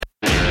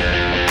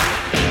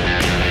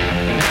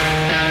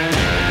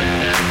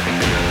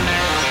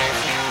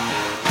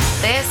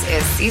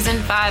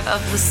Season 5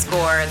 of The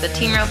Score, the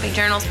Team Roping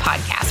Journal's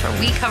podcast, where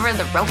we cover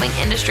the roping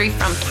industry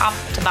from top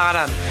to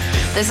bottom.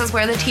 This is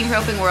where the team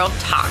roping world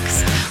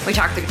talks. We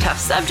talk through tough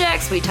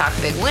subjects, we talk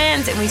big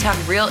wins, and we talk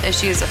real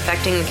issues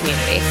affecting the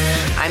community.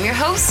 I'm your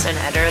host and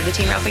editor of the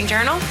Team Roping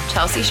Journal,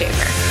 Chelsea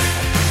Schaefer.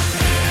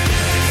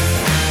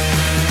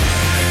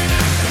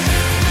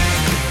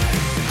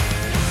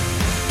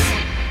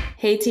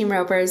 Hey Team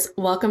Ropers,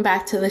 welcome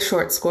back to The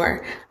Short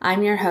Score.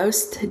 I'm your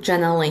host,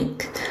 Jenna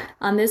Link.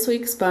 On this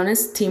week's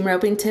bonus Team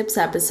Roping Tips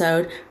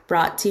episode,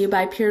 brought to you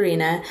by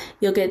Purina,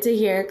 you'll get to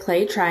hear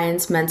Clay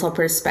Tryan's mental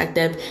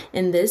perspective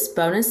in this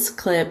bonus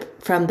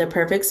clip from the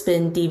Perfect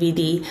Spin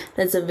DVD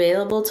that's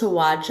available to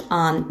watch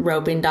on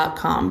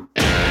roping.com.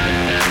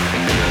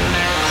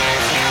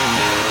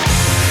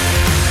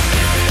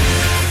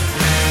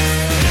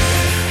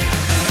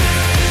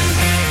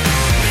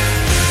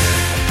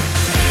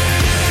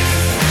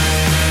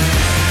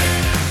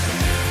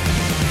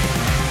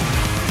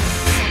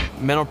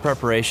 Mental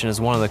preparation is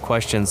one of the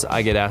questions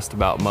I get asked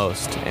about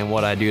most, and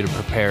what I do to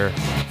prepare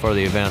for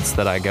the events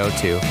that I go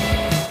to.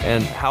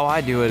 And how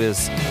I do it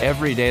is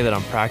every day that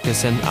I'm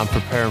practicing, I'm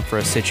preparing for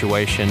a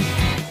situation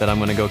that I'm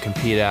going to go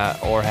compete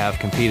at or have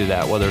competed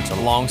at. Whether it's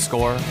a long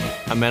score,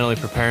 I'm mentally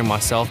preparing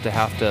myself to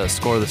have to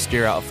score the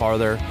steer out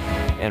farther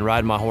and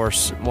ride my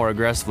horse more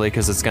aggressively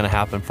because it's going to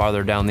happen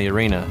farther down the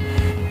arena.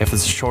 If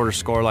it's a shorter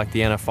score like the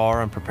NFR,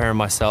 I'm preparing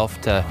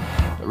myself to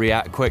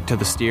react quick to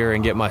the steer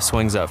and get my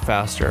swings up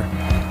faster.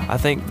 I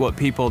think what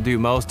people do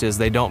most is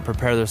they don't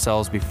prepare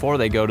themselves before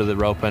they go to the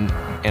roping,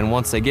 and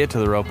once they get to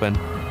the roping,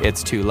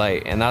 it's too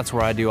late. And that's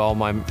where I do all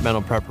my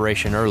mental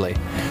preparation early.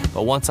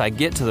 But once I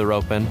get to the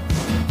roping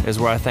is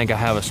where I think I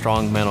have a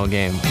strong mental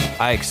game.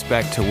 I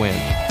expect to win.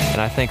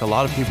 And I think a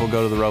lot of people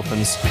go to the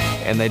ropings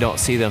and they don't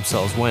see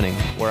themselves winning,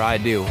 where I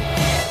do.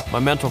 My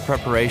mental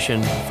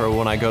preparation for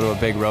when I go to a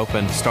big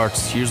roping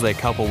starts usually a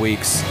couple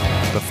weeks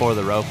before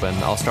the roping.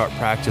 I'll start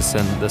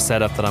practicing the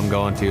setup that I'm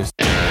going to.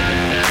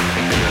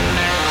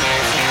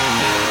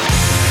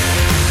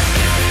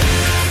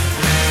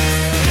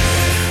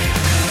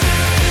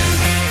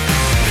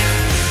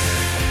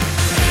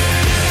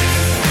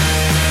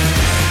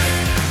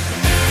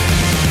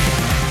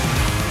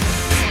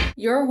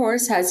 Your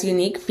horse has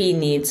unique feed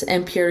needs,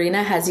 and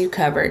Purina has you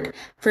covered.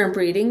 From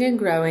breeding and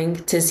growing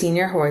to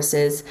senior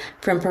horses,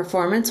 from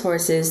performance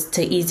horses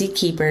to easy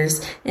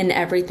keepers, and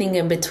everything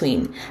in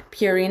between,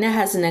 Purina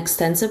has an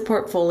extensive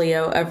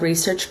portfolio of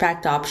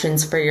research-backed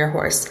options for your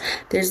horse.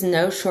 There's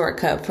no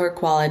shortcut for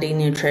quality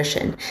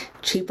nutrition.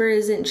 Cheaper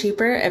isn't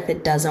cheaper if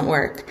it doesn't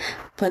work.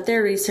 Put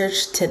their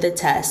research to the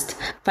test.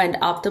 Find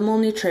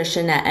optimal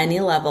nutrition at any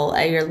level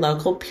at your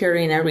local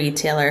Purina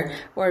retailer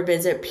or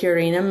visit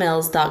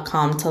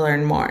purinamills.com to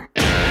learn more.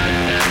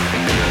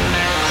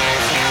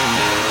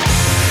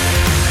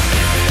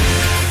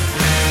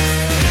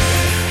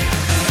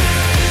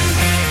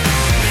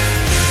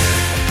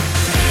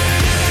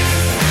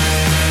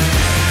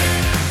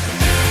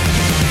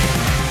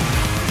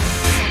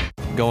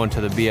 Going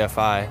to the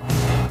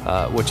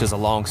BFI, which is a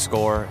long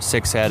score,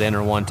 6 head,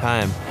 enter one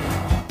time,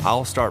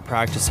 I'll start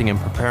practicing and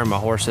preparing my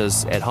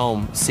horses at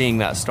home, seeing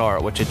that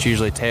start, which it's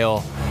usually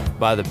tail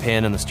by the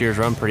pin, and the steers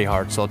run pretty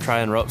hard. So I'll try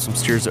and rope some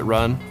steers that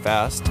run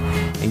fast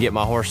and get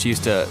my horse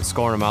used to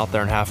scoring them out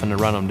there and having to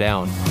run them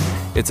down.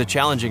 It's a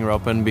challenging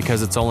roping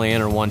because it's only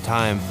enter one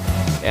time,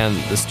 and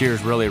the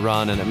steers really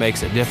run, and it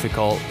makes it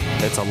difficult.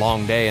 It's a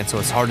long day, and so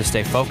it's hard to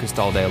stay focused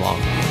all day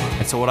long.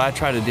 And so what I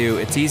try to do,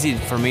 it's easy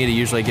for me to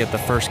usually get the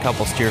first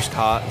couple steers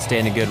caught and stay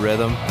in a good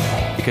rhythm,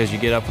 because you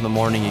get up in the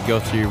morning, you go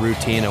through your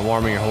routine of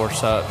warming your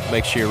horse up,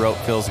 make sure your rope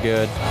feels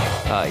good.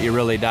 You're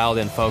really dialed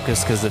in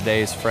focus because the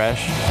day is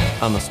fresh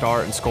on the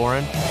start and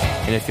scoring.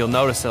 And if you'll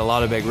notice that a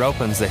lot of big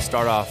ropings, they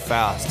start off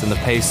fast and the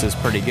pace is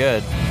pretty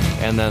good.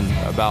 And then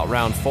about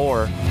round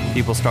 4,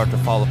 people start to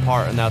fall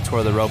apart, and that's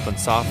where the roping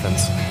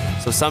softens.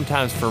 So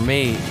sometimes for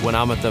me, when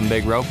I'm at them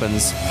big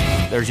ropings,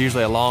 there's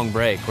usually a long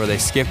break where they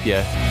skip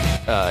you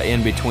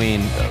in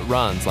between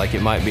runs, like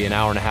it might be an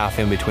hour and a half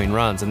in between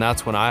runs, and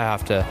that's when I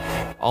have to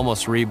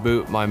almost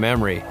reboot my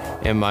memory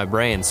in my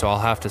brain. So I'll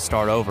have to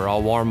start over.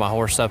 I'll warm my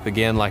horse up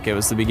again like it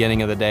was the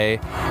beginning of the day.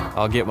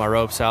 I'll get my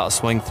ropes out,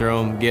 swing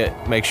through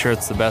them, make sure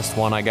it's the best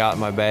one I got in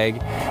my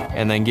bag,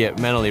 and then get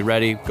mentally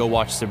ready, go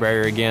watch the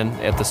barrier again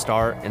at the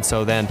start. And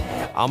so then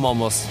I'm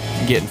almost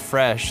getting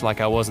fresh like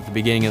I was at the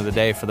beginning of the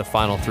day for the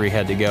final 3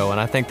 head to go. And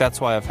I think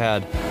that's why I've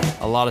had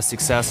a lot of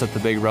success at the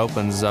big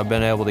ropings. I've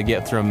been able to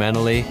get through them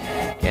mentally,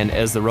 and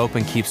as the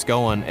roping keeps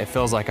going, it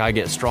feels like I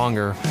get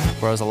stronger,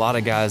 whereas a lot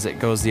of guys, it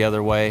goes the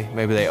other way.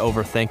 Maybe they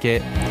overthink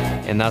it,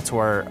 and that's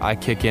where I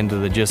kick into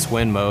the just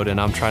win mode, and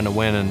I'm trying to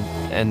win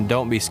and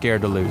don't be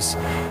scared to lose.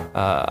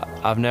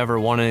 I've never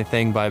won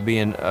anything by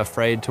being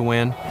afraid to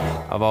win.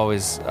 I've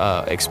always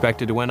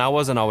expected to win. I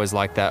wasn't always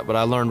like that, but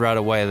I learned right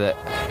away that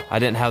I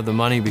didn't have the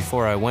money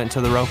before I went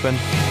to the roping,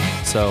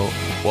 so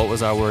what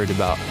was I worried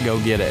about? Go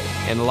get it.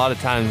 And a lot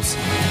of times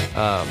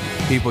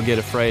people get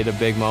afraid of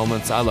big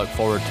moments. I look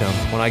forward to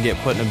them. When I get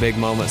put in a big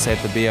moment, say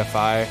at the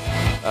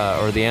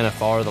BFI or the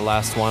NFR, the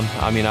last one,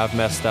 I mean, I've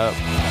messed up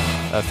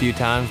a few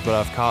times, but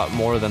I've caught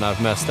more than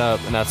I've messed up,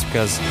 and that's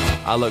because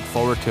I look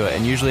forward to it.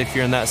 And usually if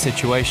you're in that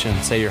situation,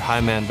 say you're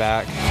high man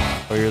back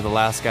or you're the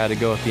last guy to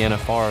go with the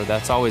NFR,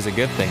 that's always a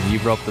good thing.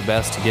 You've roped the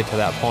best to get to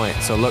that point.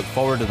 So look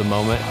forward to the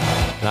moment,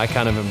 and I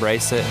kind of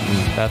embrace it,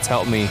 and that's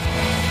helped me,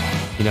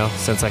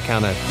 since I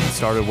kind of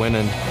started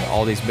winning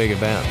all these big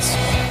events.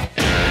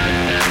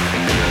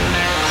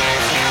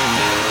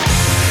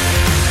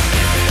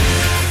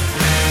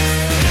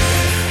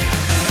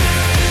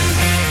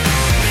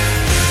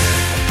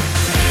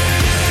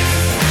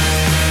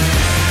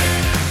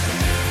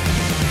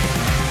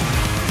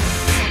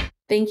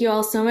 Thank you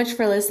all so much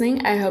for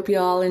listening. I hope you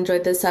all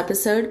enjoyed this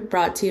episode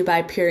brought to you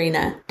by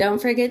Purina.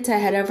 Don't forget to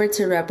head over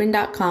to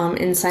roping.com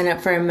and sign up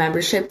for a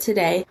membership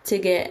today to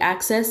get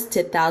access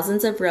to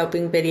thousands of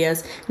roping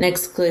videos and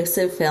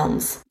exclusive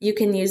films. You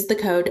can use the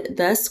code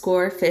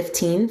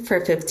THESCORE15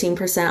 for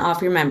 15%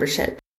 off your membership.